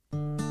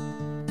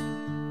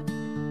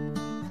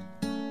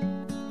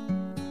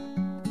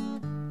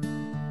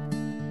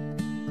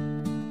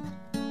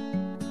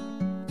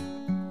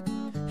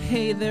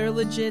Hey there,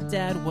 legit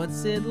dad,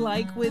 what's it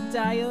like with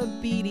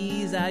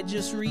diabetes? I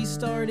just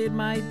restarted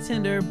my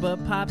Tinder, but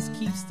Pops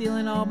keeps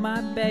stealing all my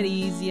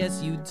Betties.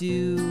 Yes, you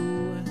do.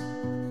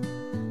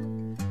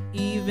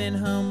 Even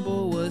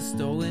Humble was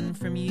stolen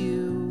from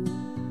you.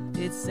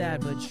 It's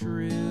sad but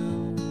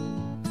true.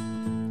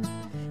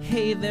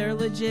 Hey there,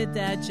 legit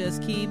dad,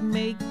 just keep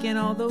making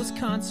all those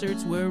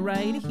concerts. We're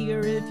right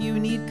here if you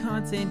need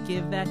content.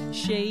 Give that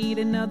shade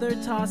another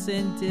toss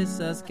and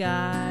diss us,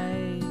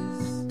 guys.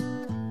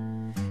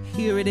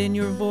 Hear it in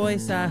your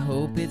voice, I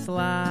hope it's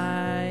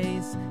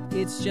lies.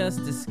 It's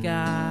just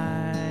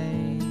disguised.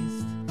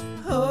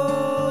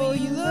 Oh,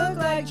 you look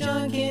like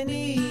John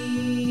Candy.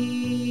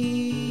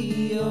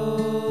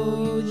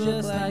 Oh, you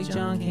just like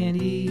John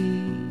Candy.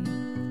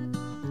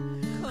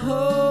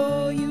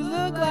 Oh, you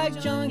look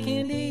like John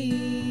Candy.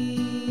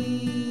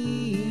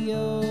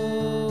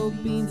 Oh,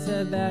 Bean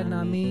said that,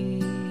 not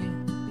me.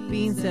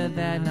 Bean said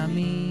that, not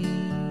me.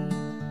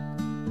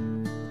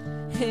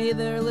 Hey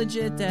there,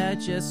 legit dad,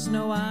 just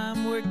know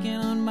I'm working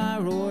on my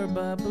roar.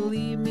 But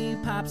believe me,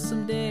 Pop,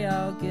 someday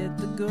I'll get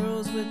the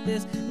girls with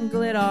this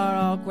glitter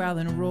all growl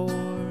and roar.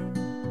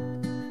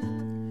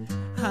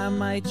 I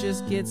might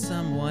just get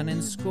someone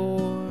and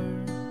score.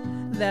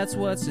 That's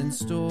what's in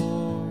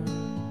store.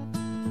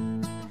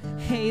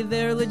 Hey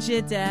there,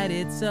 legit dad,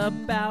 it's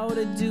about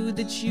a dude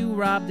that you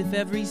robbed. If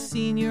every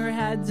senior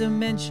had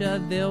dementia,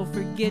 they'll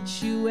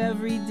forget you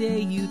every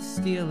day you'd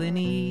steal and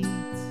eat.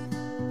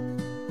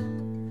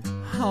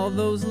 All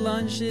those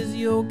lunches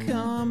you'll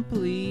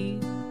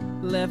complete,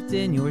 left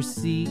in your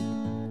seat.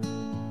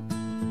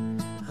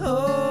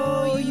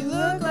 Oh, you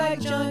look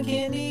like John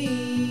Candy.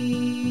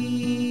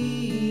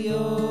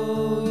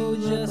 Oh,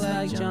 just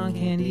like John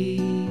Candy.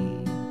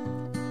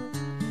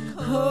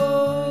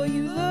 Oh,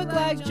 you look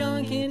like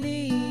John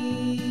Candy.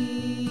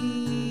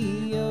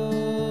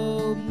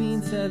 Oh,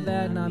 Bean said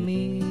that, not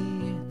me.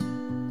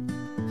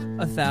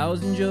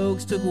 1,000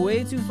 jokes took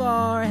way too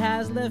far,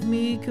 has left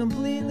me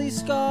completely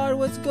scarred.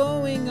 What's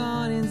going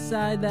on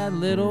inside that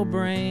little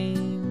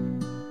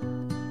brain?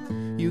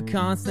 You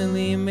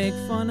constantly make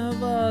fun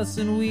of us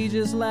and we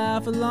just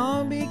laugh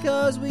along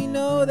because we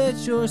know that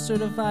you're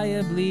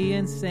certifiably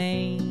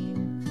insane.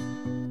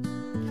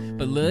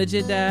 But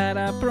legit dad,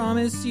 I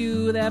promise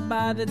you that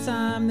by the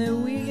time that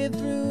we get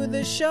through,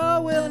 the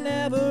show will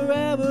never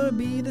ever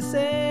be the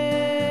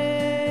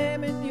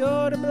same, and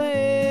you're to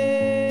blame.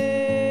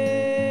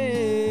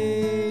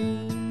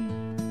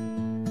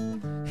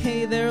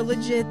 Hey there,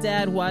 legit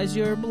dad, why's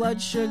your blood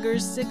sugar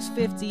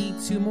 650?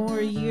 2 more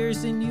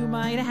years and you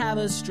might have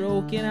a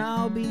stroke, and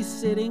I'll be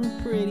sitting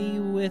pretty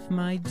with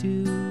my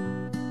dude.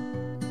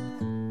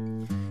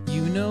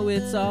 You know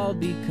it's all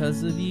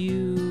because of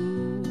you.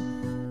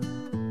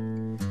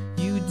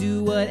 You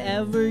do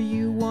whatever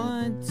you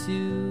want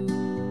to.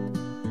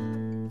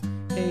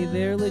 Hey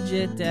there,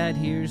 legit dad,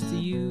 here's to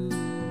you.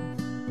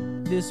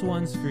 This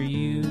one's for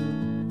you.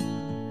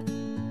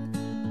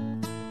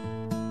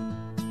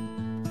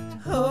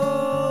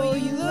 Oh,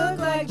 you look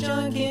like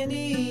John Candy.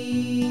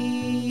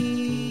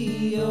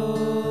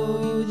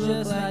 Oh, you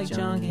just like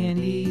John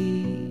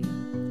Candy.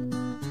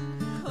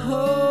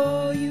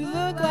 Oh, you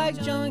look like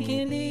John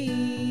Candy.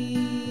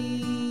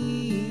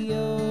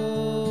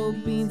 Oh,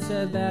 Bean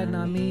said that,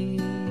 not me.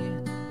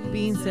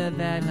 Bean said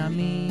that, not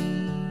me.